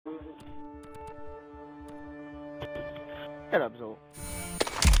Shut up, Zol.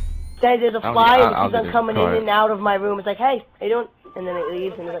 Say there's a fly and it keeps on coming in and out of my room. It's like, hey, how you doing? And then it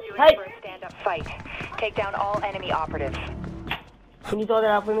leaves and it's like, hey! Stand-up fight. Take down all enemy operatives. Can you throw that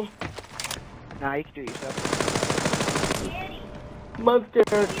out for me? Nah, you can do it yourself. Monster.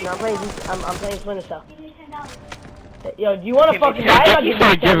 No, I'm playing Splinter Cell. Yo, do you want to fucking die? I'll give you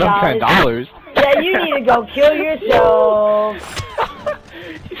 $10. Yeah, you need to go kill yourself.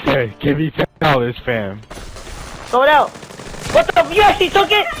 He said, give me $10, fam. Throw it out. What the? You actually took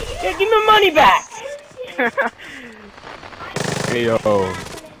it? Yeah, give me my money back. Hey yo, I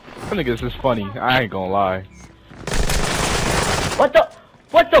think this is funny. I ain't gonna lie. What the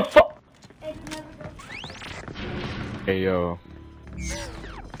fuck? Hey yo,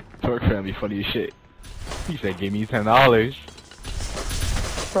 Torque family funny as shit. He said, give me $10.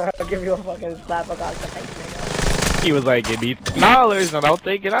 I'll give you a fucking slap across the face, nigga. He was like, give me $10 and I'll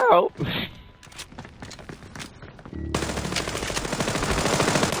take it out.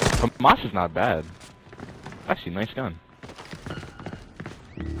 Moss is not bad. Actually, nice gun.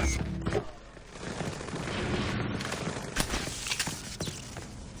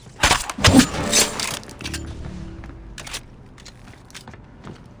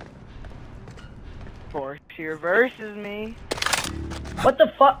 Force your versus me. What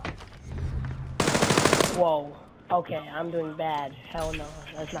the fuck? Whoa. Okay, I'm doing bad. Hell no,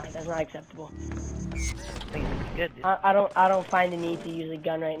 that's not acceptable. Good, dude. I don't find the need to use a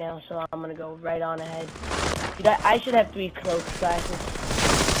gun right now, so I'm gonna go right on ahead. Dude, I should have 3 cloak classes.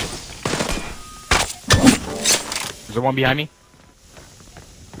 Is there one behind me?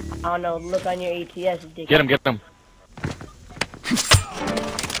 I don't know. Look on your ATS, dick. Get him, get him.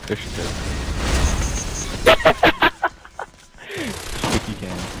 There she is. Sticky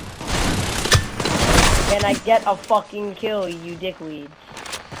can. Can I get a fucking kill, you dickweed?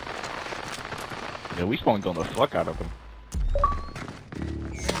 Yeah, we spawned on the fuck out of him.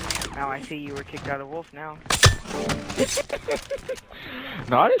 Now I see you were kicked out of Wolf now.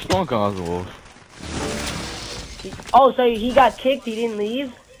 No, I didn't spawn on the wolf. Oh, so he got kicked, he didn't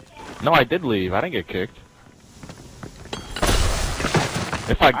leave? No, I did leave. I didn't get kicked.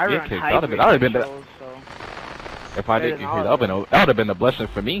 If I get kicked, that would have been the... If I did get kicked, that would have been a blessing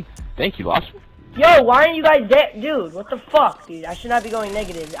for me. Thank you, Lost. Yo, why aren't you guys dead? Dude, what the fuck, dude? I should not be going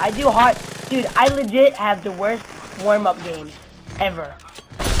negative. I do hard. Dude, I legit have the worst warm-up games ever.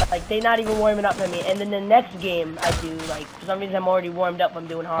 Like, they not even warming up for me. And then the next game I do, like, for some reason I'm already warmed up, I'm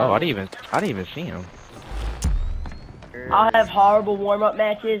doing hard. Oh, I didn't even see him. I'll have horrible warm-up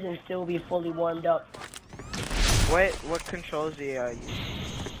matches and still be fully warmed up. What controls do you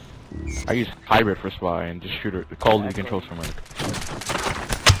use? I use hybrid for spy and distributor. Call the controls from like.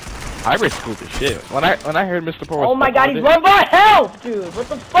 Hybrid's cool as shit. When I heard Mr. Poor was oh my god, he's 1 bar! Help, dude! What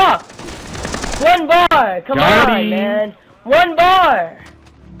the fuck? 1 bar! Come on, man! 1 bar!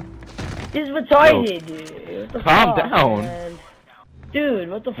 This is retarded, dude. What the Calm fuck, down. Man? Dude,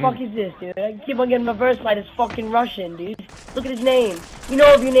 what the fuck is this, dude? I keep on getting reversed by this fucking Russian, dude. Look at his name. You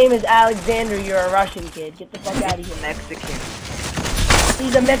know if your name is Alexander, you're a Russian kid. Get the fuck out of here. Mexican.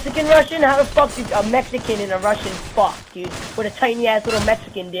 He's a Mexican Russian? How the fuck is a Mexican and a Russian fuck, dude? With a tiny ass little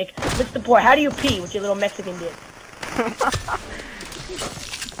Mexican dick. Mr. Poor, how do you pee with your little Mexican dick?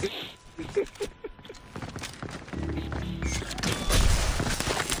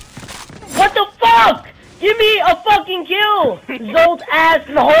 What the fuck? Give me a fucking kill! Zolt ass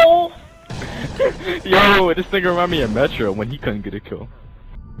in the hole! Yo, this thing remind me of Metro when he couldn't get a kill.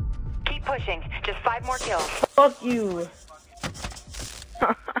 Keep pushing. Just 5 more kills. Fuck you.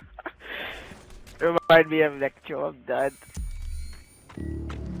 Remind me of Metro, I'm done.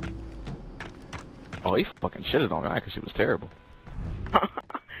 Oh, he fucking shitted on me because she was terrible.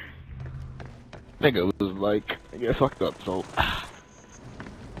 Nigga was like, I get fucked up, so.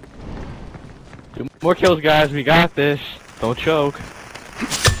 2 more kills, guys. We got this. Don't choke.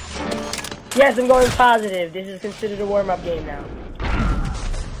 Yes, I'm going positive. This is considered a warm-up game now.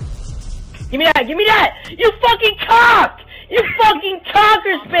 Give me that! Give me that! You fucking cock! You fucking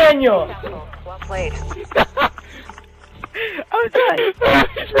cocker spaniel! Well played. I'm done.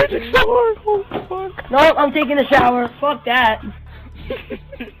 He's ready to shower. Oh, fuck. No, I'm taking a shower. Fuck that.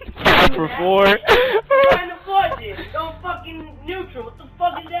 5 for 4.